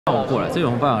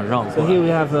So here we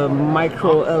have a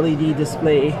micro LED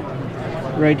display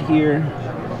right here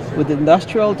with the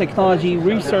Industrial Technology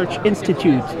Research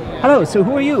Institute. Hello, so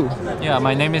who are you? Yeah,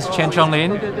 my name is Chen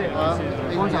Chonglin.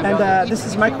 And this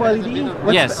is micro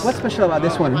LED? Yes. What's special about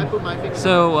this one?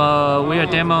 So we are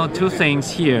demo two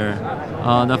things here.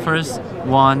 The first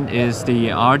one is the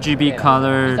RGB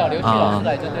colored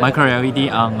micro LED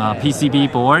on a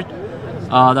PCB board.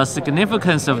 The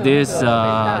significance of this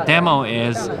demo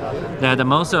is that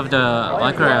most of the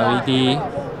micro LED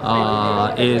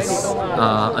is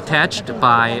attached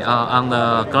by on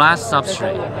the glass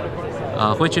substrate,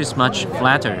 which is much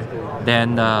flatter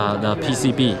than the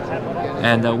PCB.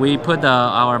 And we put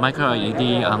our micro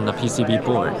LED on the PCB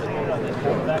board.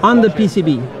 On the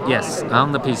PCB? Yes,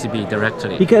 on the PCB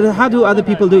directly. Because how do other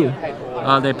people do?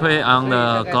 They put it on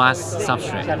the glass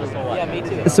substrate.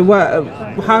 So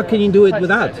how can you do it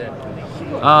without?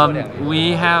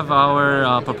 We have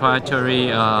our proprietary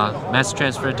mass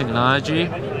transfer technology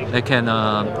that can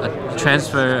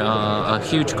transfer a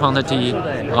huge quantity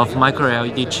of micro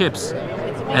LED chips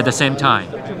at the same time.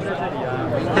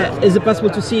 Is it possible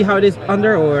to see how it is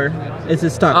under, or is it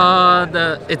stuck?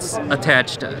 It's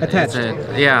attached. Attached.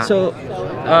 Yeah. So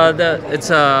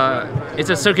it's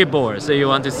a circuit board. So you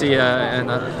want to see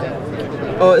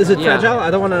oh, is it fragile? I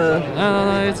don't want to.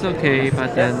 No, it's okay.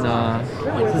 But then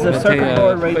this is a circuit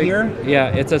board right here.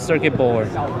 Yeah, it's a circuit board.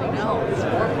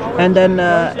 And then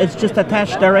it's just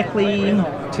attached directly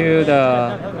to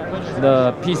the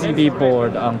PCB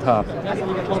board on top.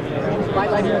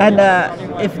 And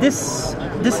if this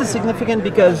is significant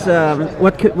because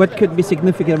what could be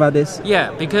significant about this?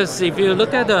 Yeah, because if you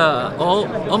look at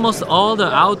almost all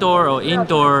the outdoor or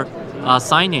indoor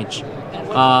signage,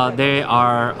 they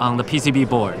are on the PCB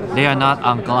board. They are not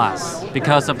on glass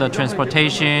because of the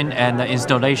transportation and the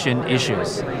installation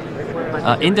issues.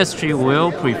 Industry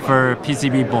will prefer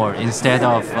PCB board instead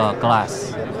of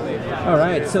glass. All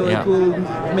right, so it will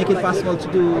make it possible to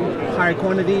do higher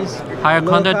quantities. Higher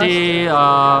quantity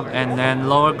and then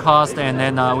lower cost, and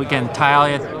then we can tile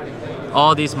it,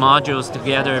 all these modules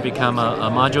together, become a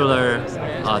modular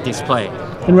display.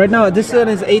 And right now, this one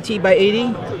is 80 by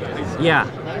 80? Yeah,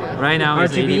 right now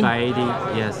it's RGB? 80 by 80,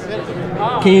 yes.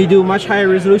 Can you do much higher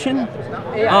resolution?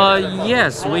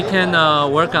 Yes, we can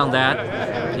work on that,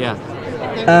 yeah.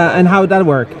 And how would that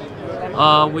work?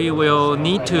 We will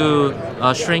need to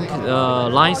shrink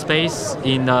line space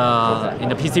in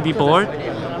the PCB board,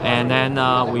 and then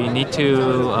we need to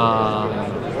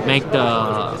make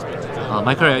the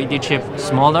micro LED chip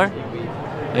smaller.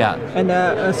 Yeah. And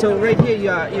so right here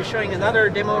you're showing another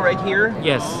demo right here.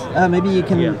 Yes. Maybe you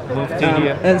can move to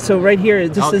here. And so right here,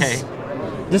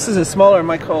 this is a smaller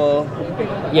micro.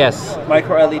 Yes.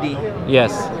 Micro LED.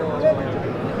 Yes.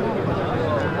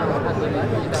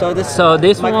 So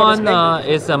this one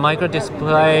is a micro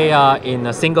display in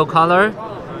a single color.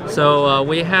 So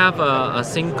we have a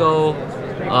single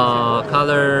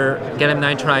color gallium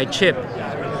nitride chip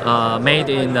made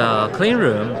in the clean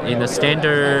room in the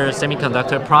standard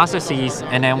semiconductor processes,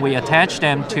 and then we attach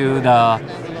them to the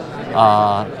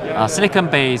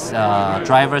silicon-based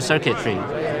driver circuitry,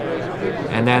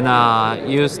 and then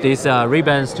use these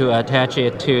ribbons to attach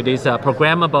it to this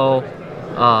programmable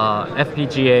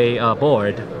FPGA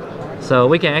board. So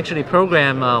we can actually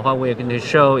program what we're going to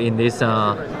show in this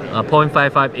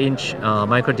 0.55 inch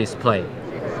micro display.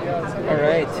 All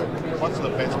right.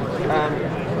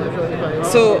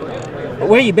 So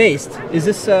where are you based? Is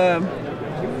this you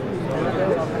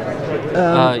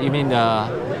mean the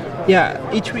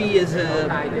ITRI is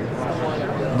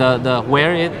the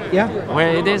where it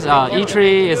where it is?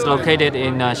 ITRI is located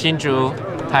in Hsinchu,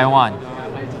 Taiwan.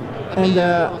 And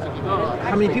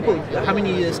how many people? How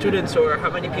many students or how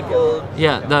many people?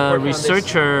 Yeah, the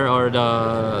researcher or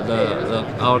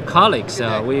our colleagues.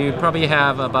 We probably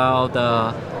have about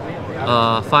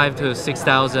 5,000 to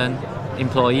 6,000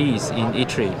 employees in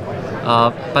ITRI.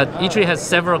 But ITRI has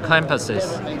several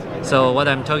campuses. So what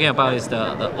I'm talking about is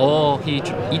the all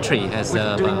ITRI has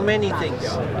doing many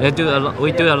things.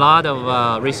 We do a lot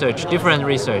of research, different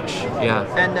research. Yeah.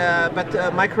 And but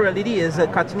micro LED is a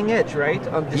cutting edge, right?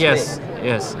 On display.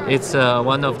 Yes. It's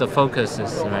one of the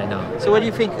focuses right now. So what do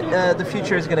you think the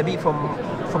future is going to be for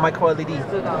micro LED?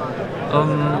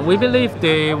 We believe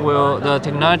the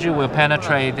technology will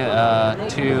penetrate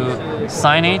to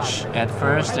signage at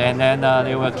first, and then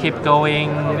they will keep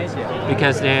going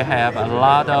because they have a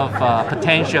lot of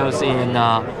potentials in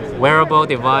wearable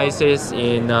devices,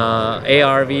 in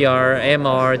AR, VR,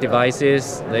 MR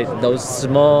devices, those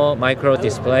small micro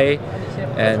display,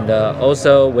 and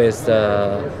also with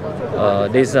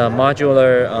this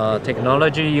modular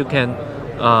technology, you can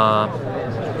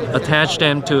attach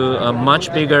them to a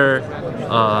much bigger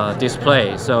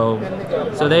display. So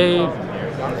they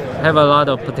have a lot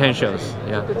of potentials.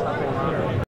 Yeah.